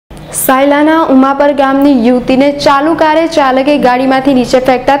સાયલાના ઉમાપર ગામની યુવતીને ચાલુ કારે ચાલકે ગાડીમાંથી નીચે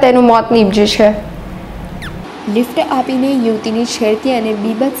ફેંકતા તેનું મોત નીપજ્યું છે। લિફ્ટ આપીને યુવતીની છેડતી અને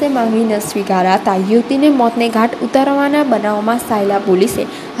બીભત્સ માંગણી ન સ્વીકારાતા યુવતીને મોતને ઘાટ ઉતારવાના બનાવમાં સાયલા પોલીસે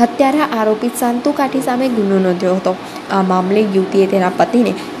હત્યારા આરોપી શાંતુ કાઠી સામે ગુનો નોંધ્યો હતો। આ મામલે યુવતીએ તેના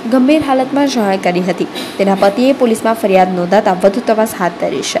પતિને ગંભીર હાલતમાં જાણ કરી હતી। તેના પતિએ પોલીસમાં ફરિયાદ નોંધાતા વધુ તપાસ હાથ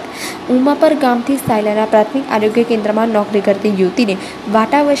ધરી છે। ઉમાપર ગામથી સાયલાના પ્રાથમિક આરોગ્ય કેન્દ્રમાં નોકરી કરતી યુવતીને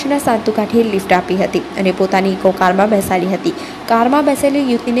વાટા વર્ષના શાંતુ કાઠીએ લિફ્ટ આપી હતી અને પોતાની ઇકો કારમાં બેસાડી હતી। કારમાં બેસેલી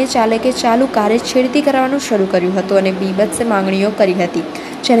યુવતીને ચાલકે ચાલુ કારે છેડતી કરવાનું શરૂ કર્યું હતું અને બીભત્સ માંગણીઓ કરી હતી,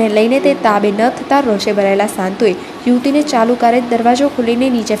 જેને લઈને તે તાબે ન થતાં રોષે ભરાયેલા શાંતુએ યુવતીને ચાલુ કારે દરવાજો ખોલીને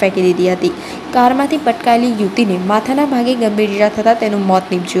નીચે ફેંકી દીધી હતી। કારમાંથી પટકાયેલી યુવતીને માથાના ભાગે ગંભીર ઈજા થતાં તેનું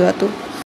મોત નીપજ્યું હતું।